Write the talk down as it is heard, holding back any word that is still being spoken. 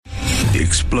the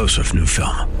explosive new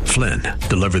film, Flynn,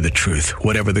 Deliver the Truth,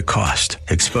 Whatever the Cost,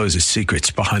 exposes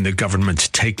secrets behind the government's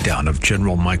takedown of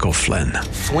General Michael Flynn.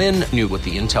 Flynn knew what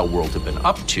the intel world had been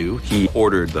up to. He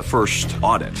ordered the first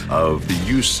audit of the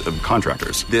use of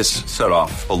contractors. This set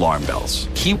off alarm bells.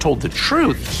 He told the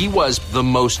truth. He was the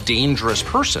most dangerous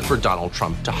person for Donald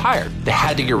Trump to hire. They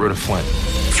had to get rid of Flynn.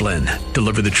 Flynn,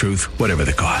 Deliver the Truth, Whatever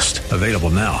the Cost. Available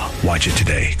now. Watch it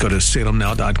today. Go to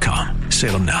salemnow.com.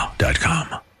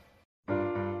 salemnow.com.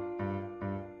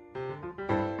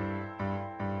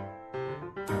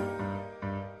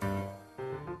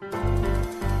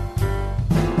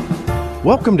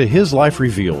 Welcome to His Life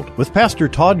Revealed with Pastor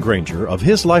Todd Granger of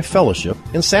His Life Fellowship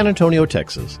in San Antonio,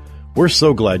 Texas. We're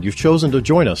so glad you've chosen to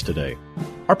join us today.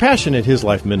 Our passion at His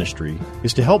Life Ministry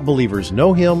is to help believers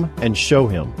know Him and show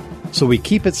Him. So we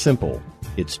keep it simple.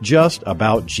 It's just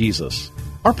about Jesus.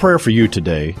 Our prayer for you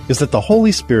today is that the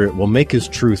Holy Spirit will make His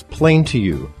truth plain to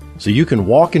you so you can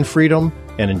walk in freedom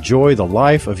and enjoy the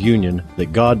life of union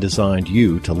that God designed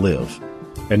you to live.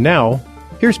 And now,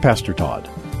 here's Pastor Todd.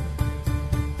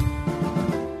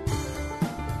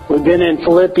 We've been in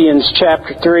Philippians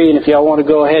chapter 3, and if y'all want to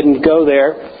go ahead and go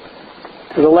there.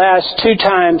 For the last two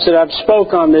times that I've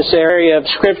spoke on this area of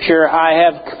Scripture, I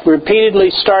have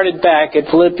repeatedly started back at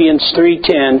Philippians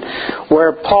 3:10,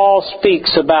 where Paul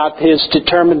speaks about his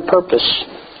determined purpose.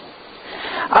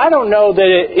 I don't know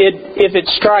that if it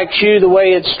strikes you the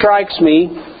way it strikes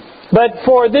me, but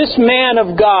for this man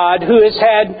of God who has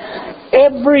had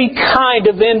every kind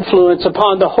of influence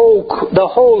upon the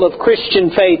whole of Christian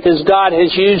faith as God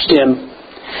has used him.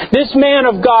 This man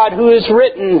of God who has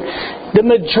written the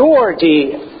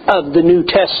majority of the New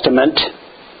Testament.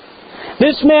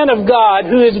 This man of God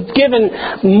who has given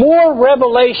more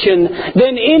revelation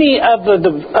than any of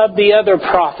the other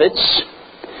prophets.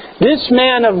 This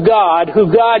man of God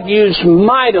who God used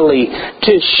mightily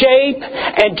to shape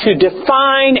and to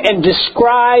define and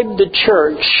describe the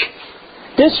church.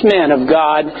 This man of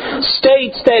God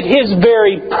states that his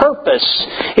very purpose,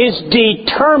 his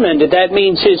determined, that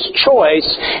means his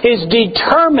choice, his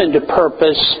determined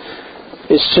purpose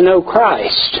is to know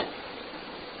Christ.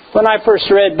 When I first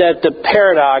read that, the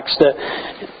paradox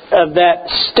of that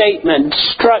statement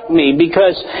struck me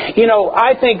because,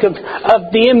 I think of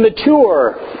the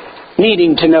immature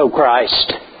needing to know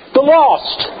Christ, the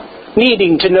lost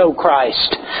needing to know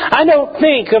Christ. I don't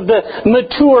think of the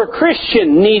mature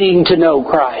Christian needing to know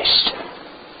Christ.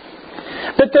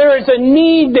 But there is a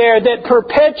need there that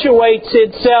perpetuates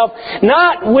itself,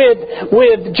 not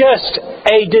with just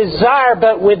a desire,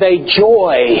 but with a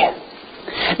joy.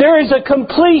 There is a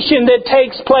completion that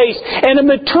takes place and a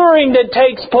maturing that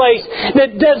takes place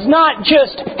that does not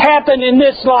just happen in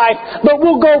this life, but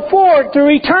will go forward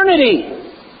through eternity.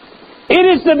 It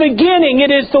is the beginning.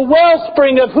 It is the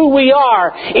wellspring of who we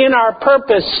are in our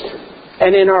purpose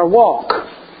and in our walk,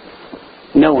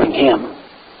 knowing Him.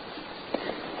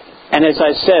 And as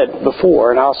I said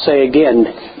before, and I'll say again,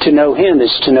 to know Him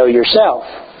is to know yourself.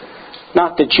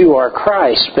 Not that you are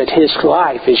Christ, but His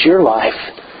life is your life.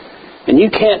 And you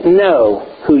can't know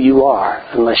who you are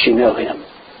unless you know Him.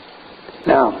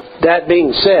 Now, that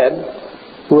being said,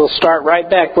 we'll start right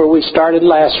back where we started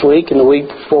last week and the week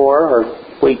before, or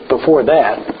week before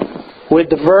that, with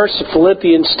the verse of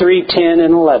Philippians 3:10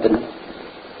 and 11.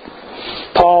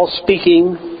 Paul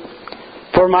speaking,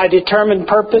 "For my determined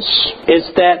purpose is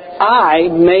that I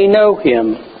may know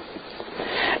Him,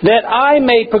 that I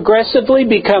may progressively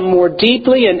become more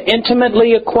deeply and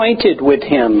intimately acquainted with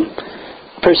Him,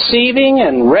 perceiving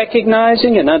and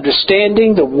recognizing and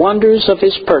understanding the wonders of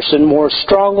His person more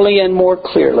strongly and more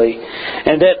clearly,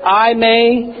 and that I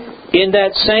may in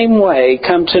that same way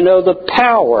come to know the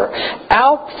power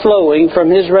outflowing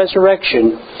from His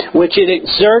resurrection, which it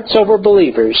exerts over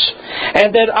believers,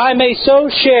 and that I may so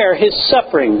share His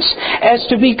sufferings as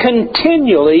to be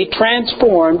continually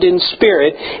transformed in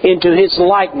spirit into His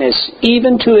likeness,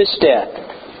 even to His death,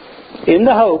 in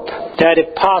the hope that,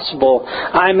 if possible,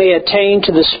 I may attain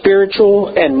to the spiritual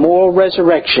and moral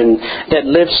resurrection that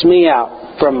lifts me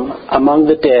out from among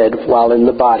the dead while in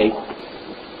the body."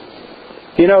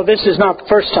 This is not the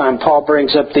first time Paul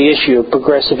brings up the issue of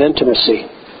progressive intimacy.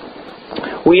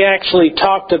 We actually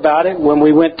talked about it when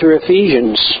we went through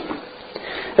Ephesians.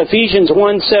 Ephesians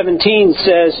 1:17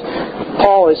 says,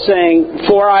 Paul is saying,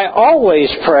 "For I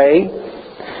always pray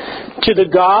to the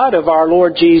God of our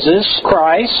Lord Jesus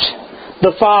Christ,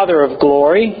 the Father of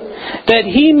glory, that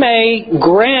He may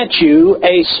grant you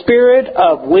a spirit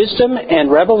of wisdom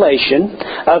and revelation,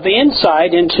 of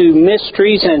insight into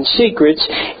mysteries and secrets,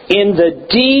 in the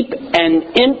deep and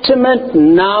intimate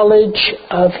knowledge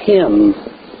of Him."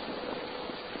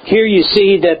 Here you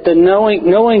see that the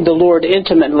knowing the Lord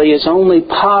intimately is only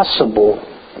possible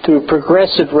through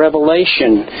progressive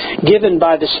revelation given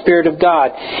by the Spirit of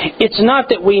God. It's not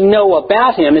that we know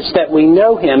about Him, it's that we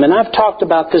know Him. And I've talked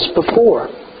about this before.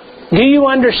 Do you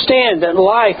understand that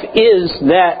life is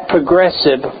that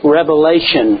progressive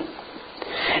revelation?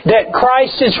 That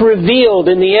Christ is revealed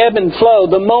in the ebb and flow,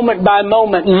 the moment by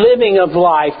moment living of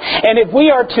life. And if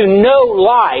we are to know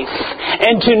life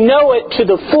and to know it to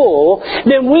the full,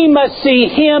 then we must see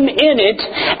Him in it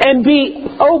and be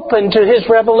open to His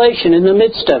revelation in the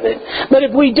midst of it. But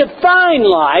if we define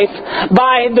life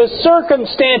by the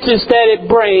circumstances that it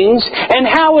brings and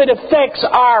how it affects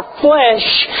our flesh,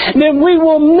 then we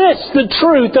will miss the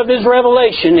truth of His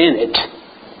revelation in it.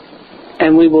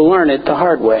 And we will learn it the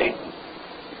hard way.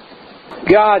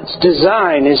 God's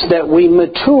design is that we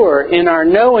mature in our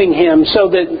knowing Him so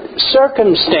that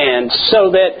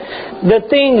the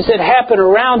things that happen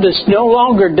around us no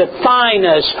longer define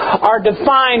us or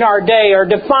define our day or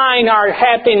define our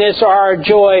happiness or our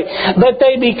joy, but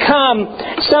they become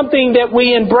something that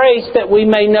we embrace that we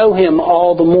may know Him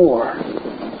all the more.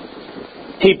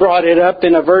 He brought it up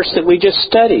in a verse that we just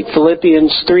studied,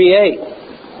 Philippians 3:8.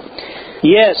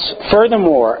 Yes,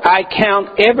 furthermore, I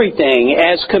count everything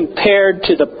as compared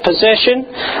to the possession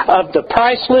of the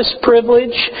priceless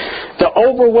privilege, the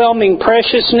overwhelming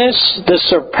preciousness, the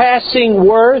surpassing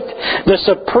worth, the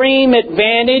supreme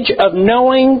advantage of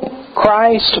knowing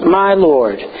Christ my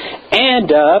Lord,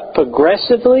 and of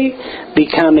progressively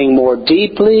becoming more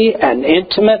deeply and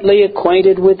intimately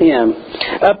acquainted with Him,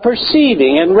 of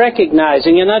perceiving and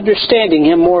recognizing and understanding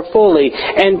Him more fully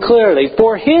and clearly.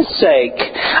 For His sake,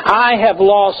 I have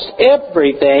lost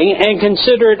everything and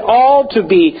consider it all to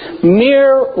be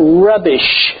mere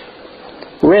rubbish,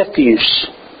 refuse,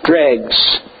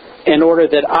 dregs, in order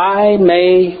that I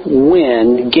may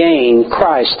gain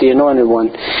Christ, the Anointed One.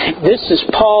 This is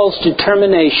Paul's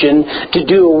determination to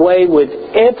do away with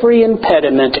every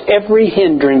impediment, every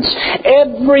hindrance,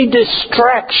 every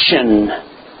distraction.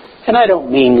 And I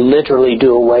don't mean literally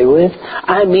do away with.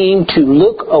 I mean to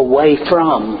look away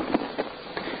from,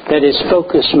 that his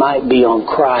focus might be on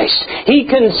Christ. He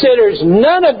considers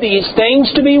none of these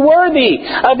things to be worthy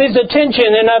of his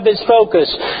attention and of his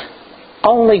focus.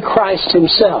 Only Christ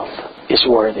Himself is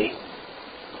worthy.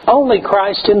 Only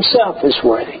Christ Himself is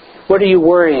worthy. What are you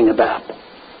worrying about?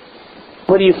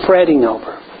 What are you fretting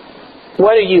over?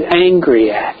 What are you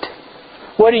angry at?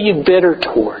 What are you bitter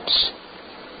towards?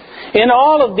 In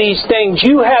all of these things,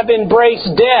 you have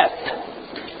embraced death.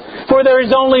 For there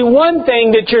is only one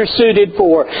thing that you're suited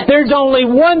for. There's only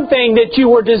one thing that you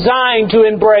were designed to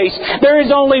embrace. There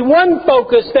is only one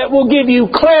focus that will give you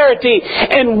clarity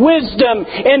and wisdom.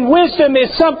 And wisdom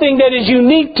is something that is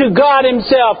unique to God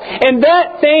Himself. And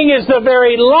that thing is the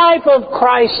very life of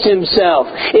Christ Himself.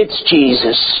 It's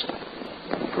Jesus.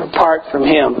 Apart from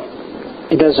Him,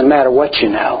 it doesn't matter what you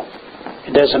know.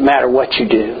 It doesn't matter what you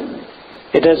do.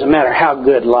 It doesn't matter how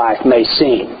good life may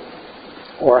seem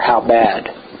or how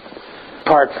bad.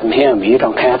 Apart from Him, you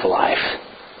don't have life.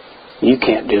 You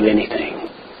can't do anything.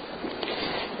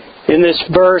 In this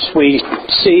verse, we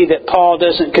see that Paul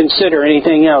doesn't consider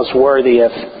anything else worthy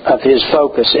of his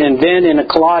focus. And then in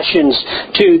Colossians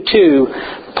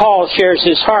 2:2, Paul shares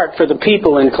his heart for the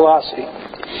people in Colossae.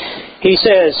 He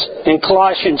says in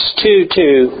Colossians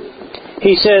 2:2,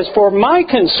 he says, "For my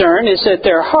concern is that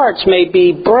their hearts may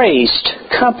be braced,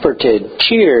 comforted,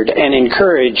 cheered, and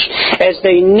encouraged as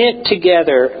they knit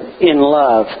together in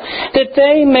love, that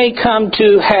they may come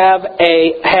to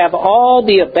have all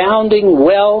the abounding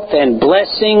wealth and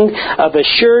blessing of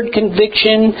assured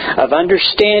conviction of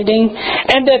understanding,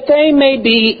 and that they may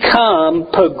become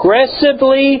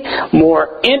progressively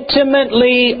more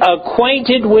intimately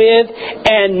acquainted with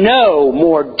and know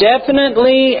more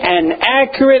definitely and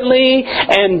accurately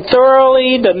and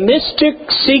thoroughly the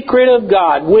mystic secret of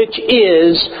God, which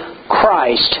is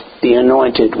Christ, the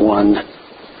Anointed One."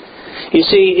 You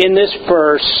see, in this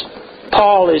verse,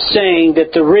 Paul is saying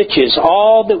that the riches,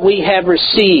 all that we have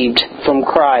received from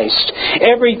Christ,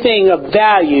 everything of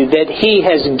value that He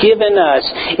has given us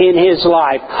in His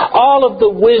life, all of the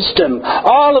wisdom,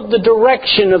 all of the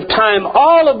direction of time,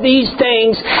 all of these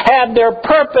things have their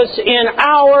purpose in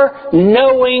our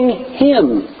knowing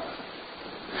Him.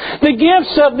 The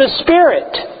gifts of the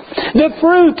Spirit, the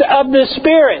fruit of the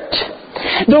Spirit,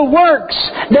 the works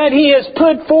that He has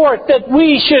put forth that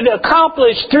we should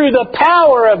accomplish through the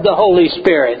power of the Holy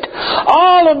Spirit.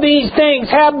 All of these things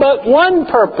have but one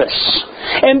purpose,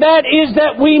 and that is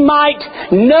that we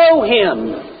might know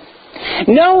Him.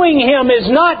 Knowing Him is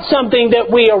not something that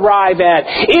we arrive at.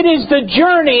 It is the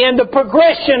journey and the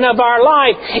progression of our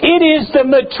life. It is the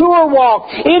mature walk.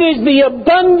 It is the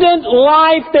abundant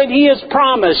life that He has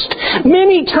promised.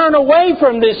 Many turn away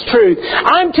from this truth.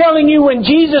 I'm telling you, when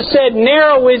Jesus said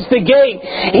narrow is the gate,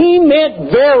 He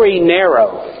meant very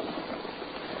narrow.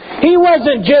 He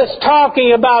wasn't just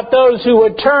talking about those who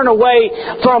would turn away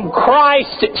from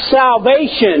Christ's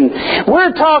salvation.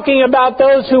 We're talking about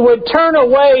those who would turn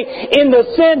away in the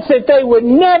sense that they would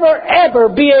never ever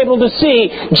be able to see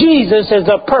Jesus as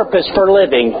a purpose for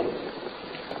living.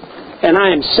 And I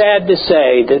am sad to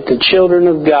say that the children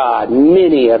of God,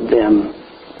 many of them,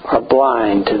 are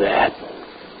blind to that.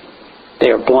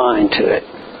 They are blind to it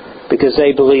because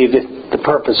they believe that the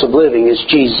purpose of living is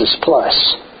Jesus plus.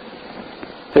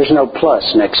 There's no plus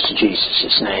next to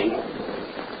Jesus' name.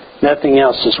 Nothing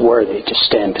else is worthy to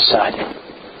stand beside Him.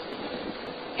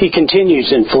 He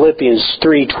continues in Philippians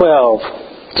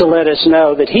 3:12 to let us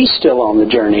know that He's still on the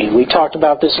journey. We talked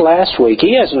about this last week.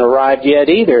 He hasn't arrived yet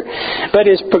either, but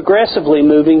is progressively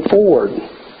moving forward.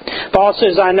 Paul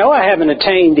says, I know I haven't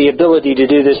attained the ability to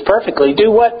do this perfectly. Do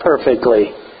what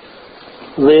perfectly?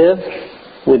 Live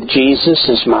with Jesus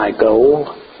as my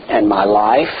goal and my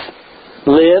life.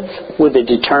 Live with a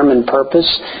determined purpose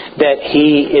that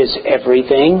He is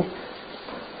everything.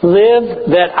 Live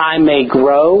that I may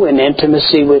grow in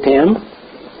intimacy with Him.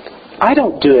 I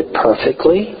don't do it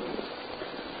perfectly.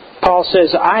 Paul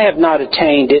says, I have not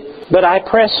attained it, but I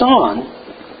press on,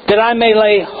 that I may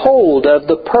lay hold of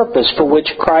the purpose for which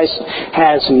Christ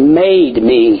has made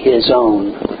me His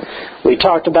own. We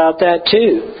talked about that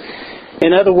too.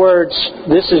 In other words,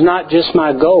 this is not just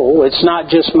my goal. It's not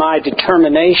just my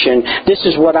determination. This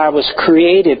is what I was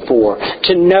created for.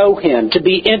 To know Him, to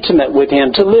be intimate with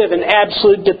Him, to live in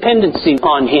absolute dependency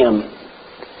on Him.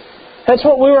 That's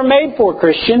what we were made for,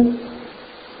 Christian.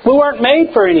 We weren't made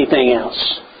for anything else.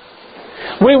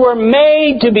 We were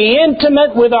made to be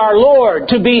intimate with our Lord,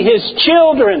 to be His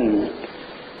children,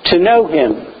 to know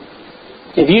Him.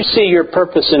 If you see your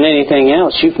purpose in anything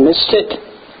else, you've missed it.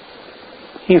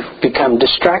 You've become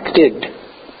distracted.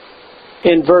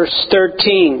 In verse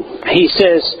 13, he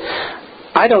says,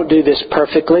 I don't do this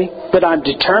perfectly, but I'm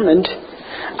determined.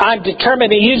 I'm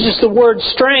determined. He uses the word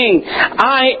strain.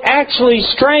 I actually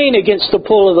strain against the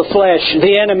pull of the flesh,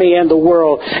 the enemy, and the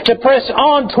world, to press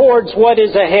on towards what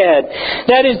is ahead.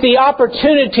 That is the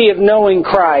opportunity of knowing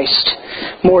Christ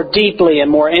more deeply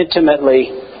and more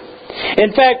intimately.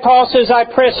 In fact, Paul says, I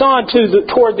press on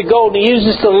toward the goal. And he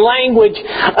uses the language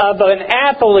of an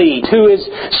athlete who is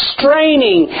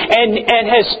straining and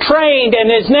has trained and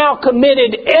has now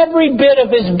committed every bit of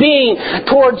his being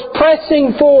towards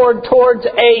pressing forward towards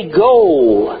a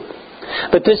goal.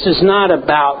 But this is not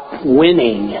about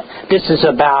winning. This is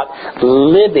about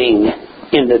living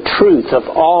in the truth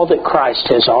of all that Christ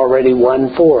has already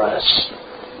won for us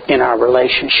in our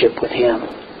relationship with Him.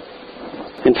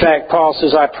 In fact, Paul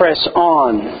says, I press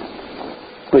on,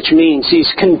 which means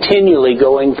he's continually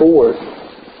going forward.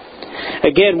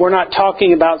 Again, we're not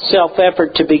talking about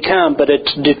self-effort to become, but a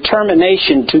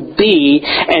determination to be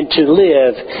and to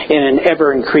live in an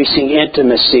ever-increasing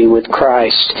intimacy with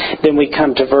Christ. Then we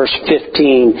come to verse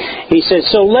 15. He says,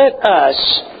 so let us,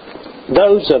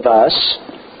 those of us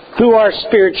who are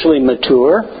spiritually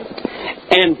mature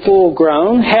and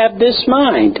full-grown, have this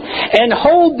mind and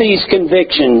hold these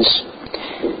convictions.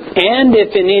 And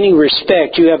if in any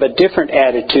respect you have a different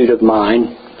attitude of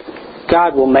mind,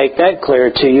 God will make that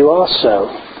clear to you also.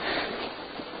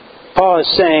 Paul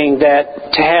is saying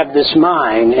that to have this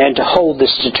mind and to hold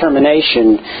this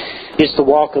determination is the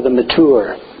walk of the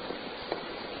mature.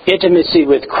 Intimacy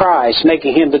with Christ,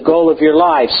 making Him the goal of your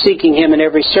life, seeking Him in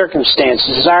every circumstance,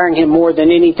 desiring Him more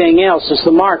than anything else is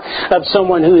the mark of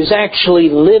someone who is actually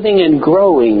living and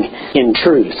growing in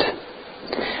truth.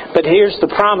 But here's the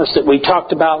promise that we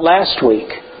talked about last week.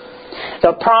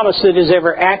 The promise that is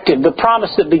ever active. The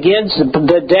promise that begins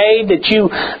the day that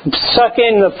you suck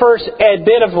in the first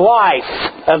bit of life,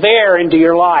 of air into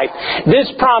your life. This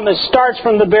promise starts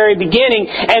from the very beginning,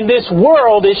 and this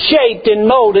world is shaped and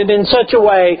molded in such a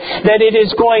way that it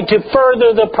is going to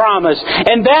further the promise.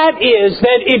 And that is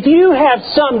that if you have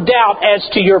some doubt as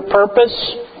to your purpose,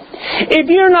 if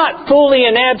you're not fully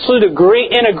and absolute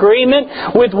in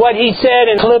agreement with what he said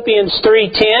in Philippians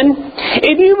 3:10,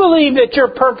 if you believe that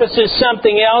your purpose is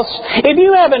something else, if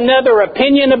you have another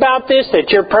opinion about this,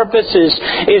 that your purpose is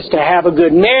to have a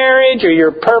good marriage, or your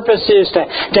purpose is to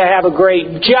have a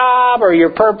great job, or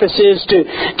your purpose is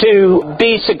to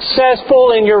be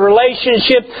successful in your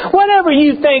relationship, whatever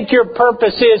you think your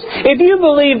purpose is, if you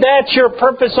believe that's your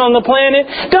purpose on the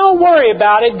planet, don't worry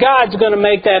about it. God's going to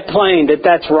make that plain that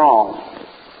that's wrong. wrong.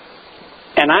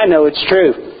 And I know it's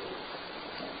true.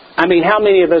 I mean, how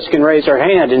many of us can raise our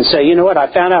hand and say, you know what,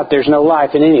 I found out there's no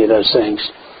life in any of those things.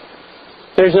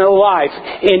 There's no life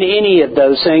in any of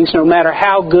those things, no matter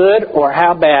how good or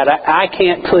how bad. I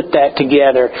can't put that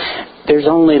together. There's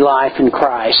only life in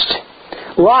Christ.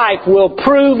 Life will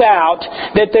prove out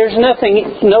that there's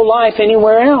no life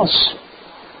anywhere else.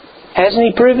 Hasn't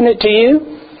He proven it to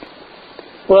you?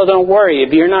 Well, don't worry.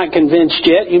 If you're not convinced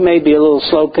yet, you may be a little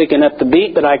slow picking up the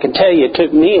beat, but I can tell you it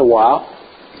took me a while.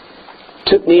 It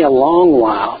took me a long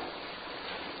while.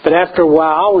 But after a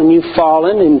while, when you've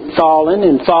fallen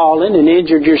and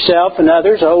injured yourself and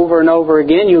others over and over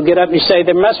again, you'll get up and you say,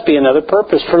 there must be another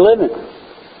purpose for living.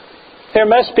 There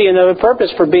must be another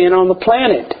purpose for being on the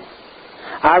planet.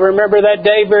 I remember that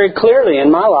day very clearly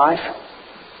in my life.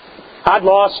 I'd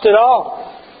lost it all.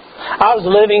 I was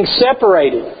living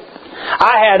separated.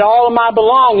 I had all of my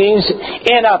belongings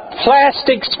in a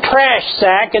plastic trash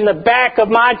sack in the back of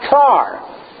my car.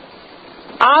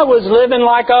 I was living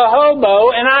like a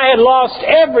hobo, and I had lost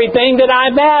everything that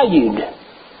I valued.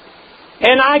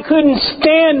 And I couldn't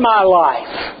stand my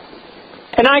life.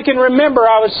 And I can remember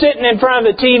I was sitting in front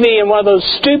of the TV in one of those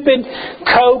stupid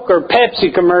Coke or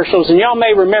Pepsi commercials, and y'all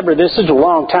may remember this is a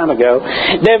long time ago.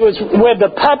 There was with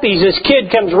the puppies, this kid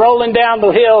comes rolling down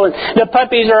the hill, and the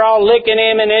puppies are all licking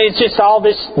him, and it's just all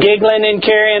this giggling and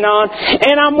carrying on.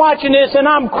 And I'm watching this, and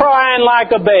I'm crying like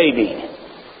a baby.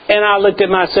 And I looked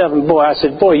at myself, and I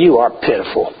said, boy, you are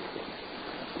pitiful.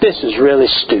 This is really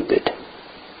stupid.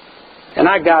 And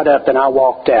I got up and I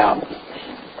walked out.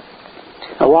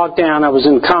 I walked down, I was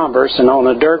in Converse, and on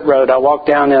a dirt road, I walked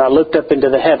down and I looked up into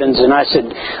the heavens and I said,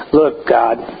 look,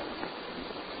 God,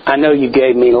 I know you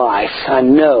gave me life. I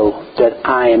know that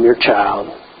I am your child.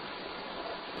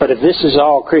 But if this is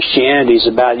all Christianity is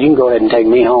about, you can go ahead and take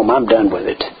me home. I'm done with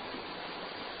it.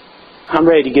 I'm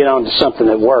ready to get on to something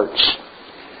that works.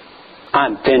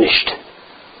 I'm finished.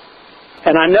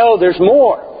 And I know there's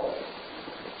more.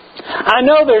 I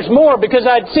know there's more because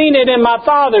I'd seen it in my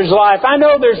father's life. I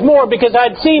know there's more because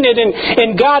I'd seen it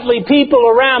in godly people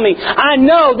around me. I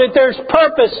know that there's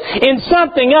purpose in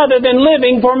something other than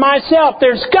living for myself.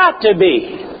 There's got to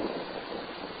be.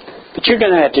 But you're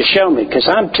going to have to show me because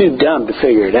I'm too dumb to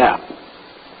figure it out.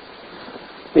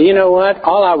 But you know what?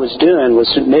 All I was doing was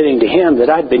submitting to Him that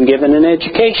I'd been given an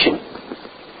education.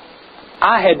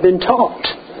 I had been taught.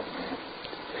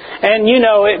 And you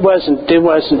know, it wasn't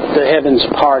the heavens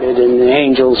parted and the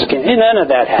angels came. None of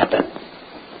that happened.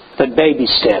 But baby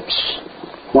steps,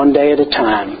 one day at a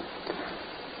time,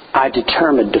 I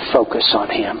determined to focus on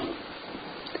Him.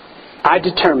 I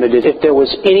determined that if there was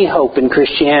any hope in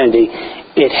Christianity,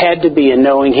 it had to be in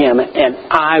knowing Him, and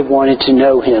I wanted to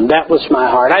know Him. That was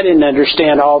my heart. I didn't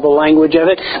understand all the language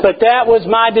of it, but that was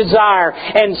my desire.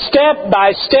 And step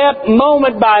by step,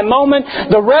 moment by moment,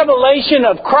 the revelation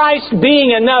of Christ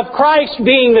being enough, Christ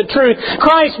being the truth,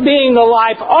 Christ being the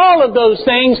life, all of those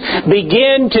things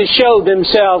begin to show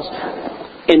themselves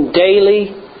in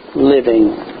daily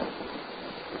living.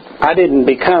 I didn't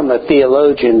become a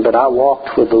theologian, but I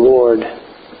walked with the Lord.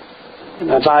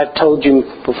 And as I've told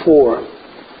you before,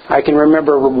 I can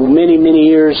remember many, many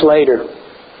years later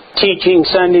teaching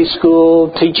Sunday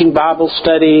school, teaching Bible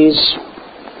studies,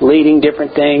 leading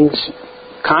different things,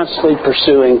 constantly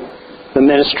pursuing the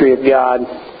ministry of God,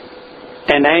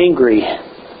 and angry.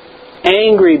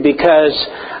 Angry because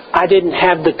I didn't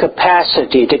have the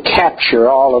capacity to capture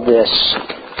all of this.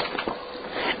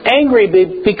 Angry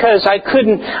because I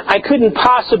couldn't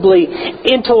possibly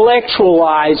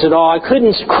intellectualize it all. I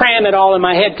couldn't cram it all in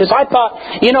my head because I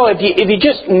thought, you know, if you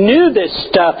just knew this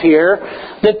stuff here,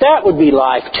 that would be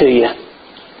life to you.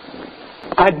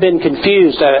 I'd been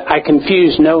confused. I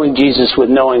confused knowing Jesus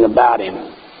with knowing about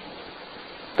Him.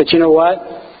 But you know what?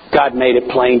 God made it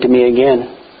plain to me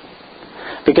again.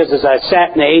 Because as I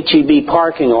sat in the H-E-B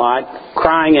parking lot,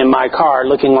 crying in my car,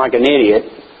 looking like an idiot,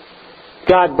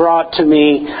 God brought to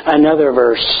me another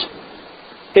verse.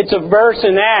 It's a verse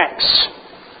in Acts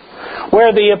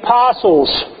where the apostles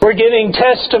were giving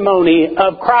testimony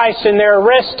of Christ and they're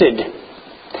arrested.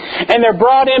 And they're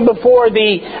brought in before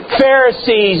the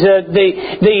Pharisees,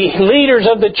 the leaders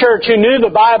of the church who knew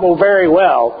the Bible very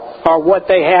well, or what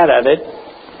they had of it.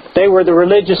 They were the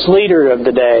religious leader of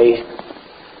the day.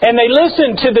 And they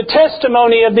listened to the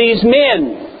testimony of these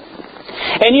men.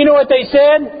 And you know what they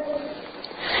said?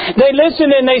 They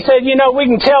listened and they said, you know, we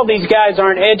can tell these guys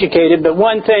aren't educated, but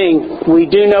one thing we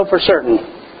do know for certain.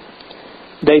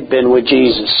 They've been with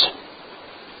Jesus.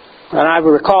 And I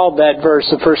recalled that verse.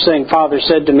 The first thing Father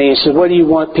said to me, He said, what do you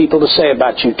want people to say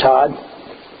about you, Todd?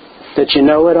 That you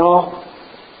know it all?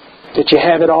 That you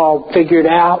have it all figured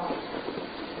out?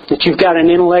 That you've got an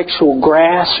intellectual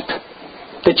grasp?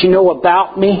 That you know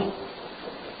about me?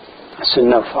 I said,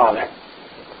 no, Father.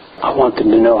 I want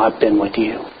them to know I've been with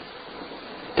you.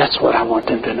 That's what I want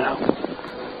them to know.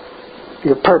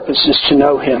 Your purpose is to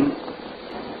know Him.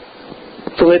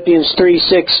 Philippians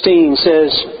 3:16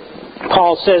 says,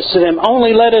 Paul says to them,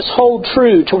 only let us hold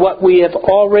true to what we have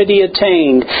already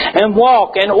attained and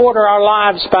walk and order our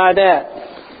lives by that.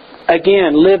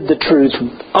 Again, live the truth,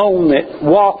 own it,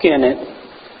 walk in it,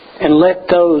 and let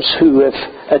those who have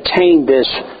attained this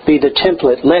be the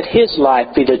template. Let His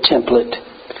life be the template.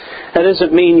 That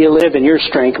doesn't mean you live in your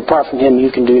strength. Apart from Him,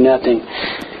 you can do nothing.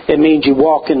 It means you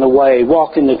walk in the way,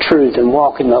 walk in the truth, and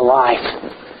walk in the life.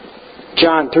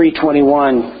 John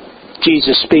 3:21,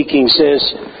 Jesus speaking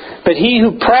says, but he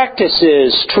who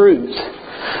practices truth,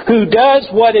 who does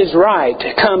what is right,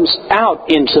 comes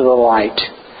out into the light,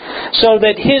 so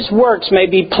that his works may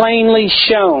be plainly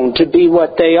shown to be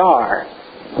what they are,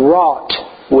 wrought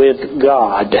with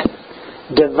God,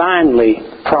 divinely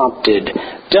prompted,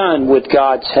 done with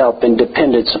God's help and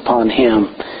dependence upon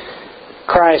Him.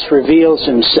 Christ reveals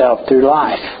Himself through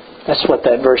life. That's what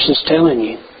that verse is telling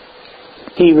you.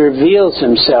 He reveals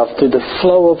Himself through the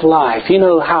flow of life. You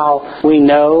know how we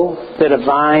know that a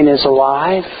vine is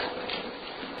alive?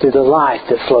 Through the life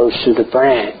that flows through the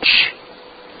branch.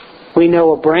 We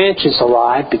know a branch is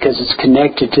alive because it's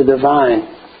connected to the vine.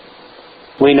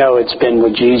 We know it's been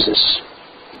with Jesus.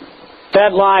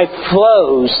 That life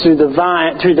flows through the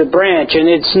vine, through the branch,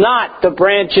 and it's not the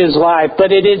branch's life,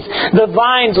 but it is the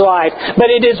vine's life.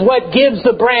 But it is what gives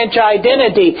the branch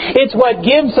identity. It's what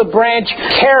gives the branch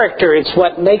character. It's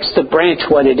what makes the branch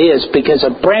what it is, because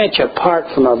a branch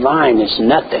apart from a vine is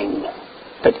nothing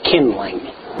but kindling,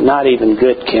 not even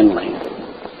good kindling.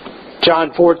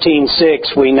 John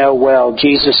 14:6, we know well.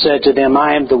 Jesus said to them,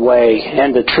 I am the way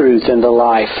and the truth and the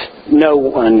life. No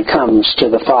one comes to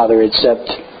the Father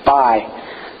except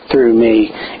through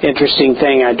me. Interesting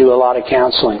thing, I do a lot of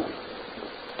counseling.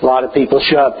 A lot of people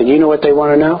show up, and you know what they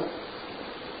want to know?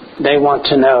 They want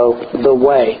to know the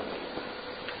way.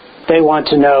 They want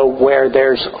to know where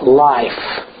there's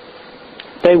life.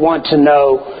 They want to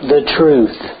know the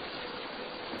truth.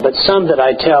 But some that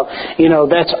I tell,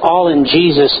 that's all in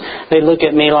Jesus, they look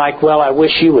at me like, well, I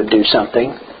wish you would do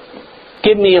something.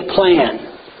 Give me a plan.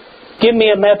 Give me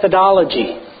a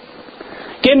methodology.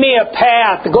 Give me a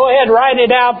path. Go ahead, write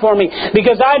it out for me.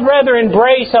 Because I'd rather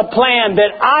embrace a plan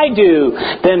that I do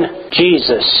than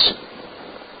Jesus.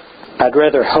 I'd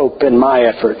rather hope in my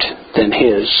effort than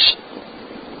His.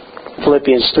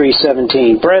 Philippians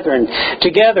 3:17. Brethren,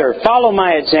 together follow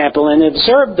my example and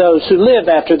observe those who live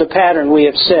after the pattern we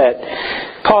have set.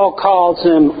 Paul calls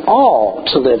them all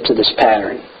to live to this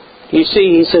pattern. You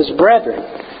see, he says, brethren,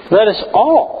 let us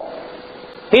all.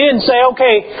 He didn't say,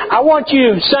 okay, I want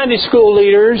you Sunday school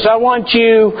leaders, I want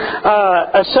you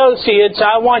associates,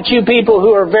 I want you people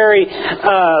who are very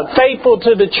faithful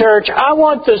to the church. I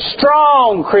want the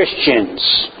strong Christians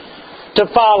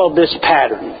to follow this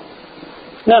pattern.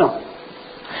 No.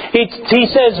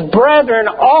 He says, brethren,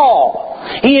 all.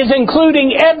 He is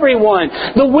including everyone,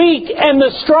 the weak and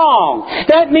the strong.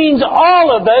 That means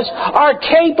all of us are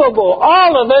capable.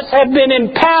 All of us have been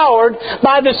empowered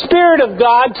by the Spirit of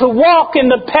God to walk in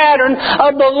the pattern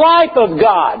of the life of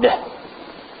God,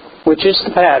 which is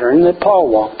the pattern that Paul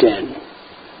walked in.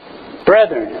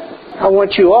 Brethren, I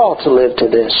want you all to live to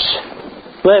this.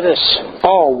 Let us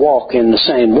all walk in the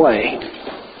same way.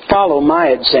 Follow my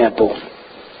example.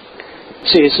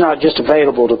 See, it's not just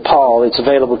available to Paul, it's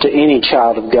available to any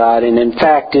child of God, and in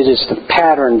fact it is the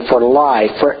pattern for life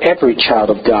for every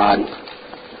child of God.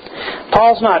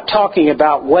 Paul's not talking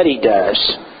about what he does,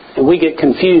 and we get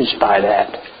confused by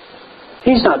that.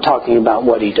 He's not talking about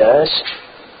what he does.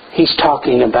 He's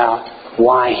talking about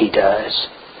why he does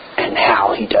and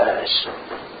how he does.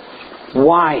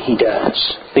 Why he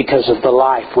does, because of the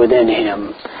life within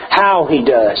him. How he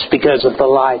does, because of the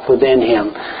life within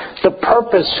him. The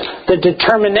purpose, the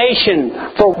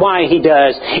determination for why he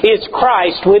does is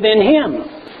Christ within him.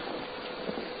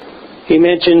 He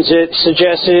mentions it,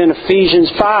 suggested in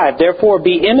Ephesians 5. Therefore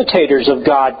be imitators of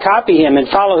God, copy Him, and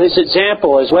follow His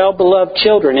example as well-beloved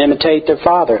children imitate their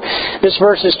Father. This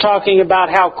verse is talking about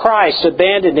how Christ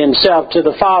abandoned Himself to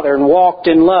the Father and walked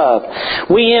in love.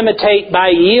 We imitate by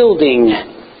yielding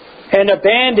and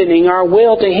abandoning our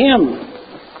will to Him.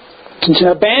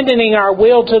 Abandoning our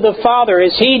will to the Father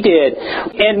as He did.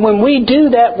 And when we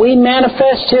do that, we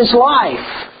manifest His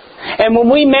life. And when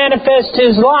we manifest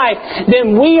His life,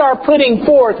 then we are putting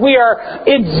forth, we are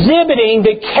exhibiting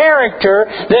the character,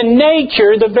 the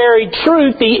nature, the very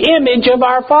truth, the image of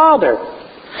our Father.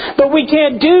 But we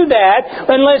can't do that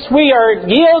unless we are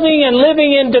yielding and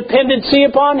living in dependency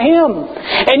upon Him.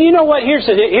 And you know what? Here's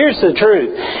the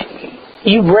truth.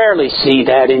 You rarely see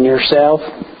that in yourself.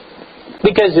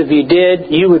 Because if you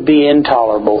did, you would be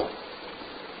intolerable.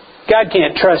 God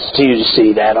can't trust you to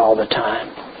see that all the time.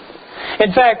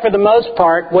 In fact, for the most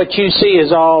part, what you see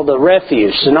is all the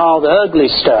refuse and all the ugly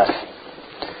stuff.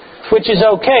 Which is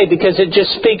okay because it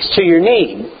just speaks to your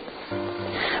need.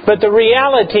 But the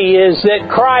reality is that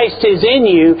Christ is in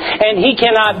you and He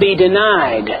cannot be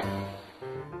denied.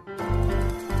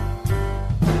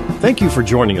 Thank you for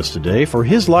joining us today for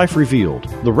His Life Revealed,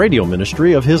 the radio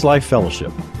ministry of His Life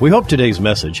Fellowship. We hope today's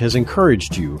message has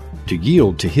encouraged you to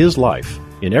yield to His life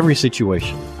in every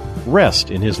situation, rest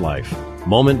in His life,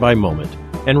 moment by moment,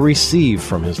 and receive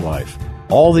from His life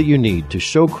all that you need to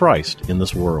show Christ in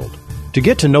this world. To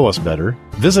get to know us better,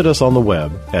 visit us on the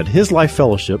web at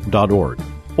hislifefellowship.org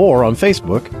or on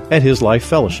Facebook at His Life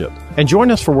Fellowship. And join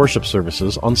us for worship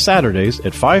services on Saturdays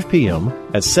at 5 p.m.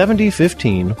 at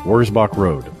 7015 Wurzbach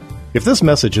Road. If this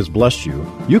message has blessed you,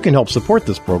 you can help support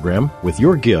this program with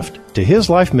your gift to His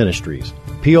Life Ministries,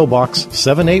 P.O. Box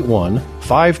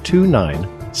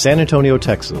 781-529, San Antonio,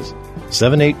 Texas,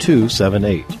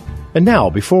 78278. And now,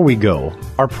 before we go,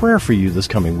 our prayer for you this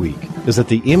coming week is that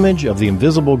the image of the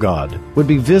invisible God would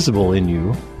be visible in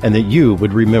you and that you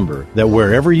would remember that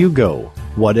wherever you go,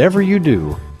 whatever you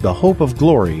do, the hope of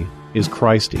glory is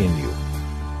Christ in you.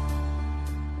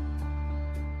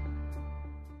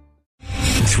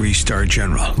 3-star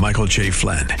General Michael J.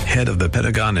 Flynn, head of the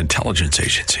Pentagon Intelligence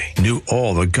Agency, knew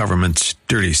all the government's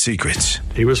dirty secrets.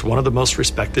 He was one of the most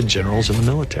respected generals in the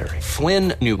military.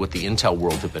 Flynn knew what the intel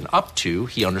world had been up to.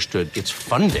 He understood its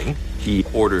funding. He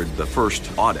ordered the first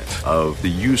audit of the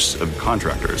use of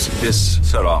contractors. This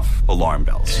set off alarm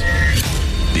bells.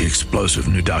 The explosive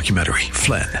new documentary,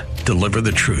 Flynn, Deliver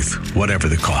the Truth, Whatever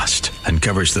the Cost,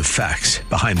 uncovers the facts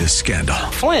behind this scandal.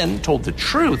 Flynn told the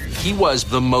truth. He was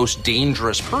the most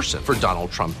dangerous person for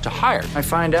Donald Trump to hire. I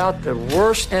find out the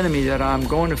worst enemy that I'm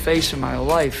going to face in my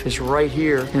life is right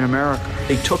here in America.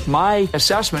 They took my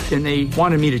assessment and they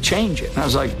wanted me to change it. And I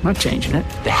was like, I'm not changing it.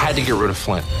 They had to get rid of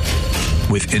Flynn.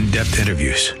 With in-depth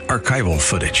interviews, archival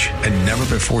footage, and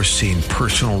never-before-seen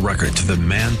personal records of the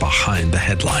man behind the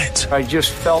headlines. I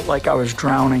just felt like I was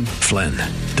drowning. Flynn,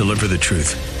 Deliver the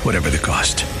Truth, Whatever the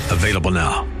Cost. Available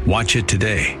now. Watch it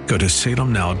today. Go to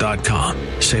salemnow.com.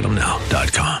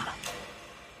 salemnow.com.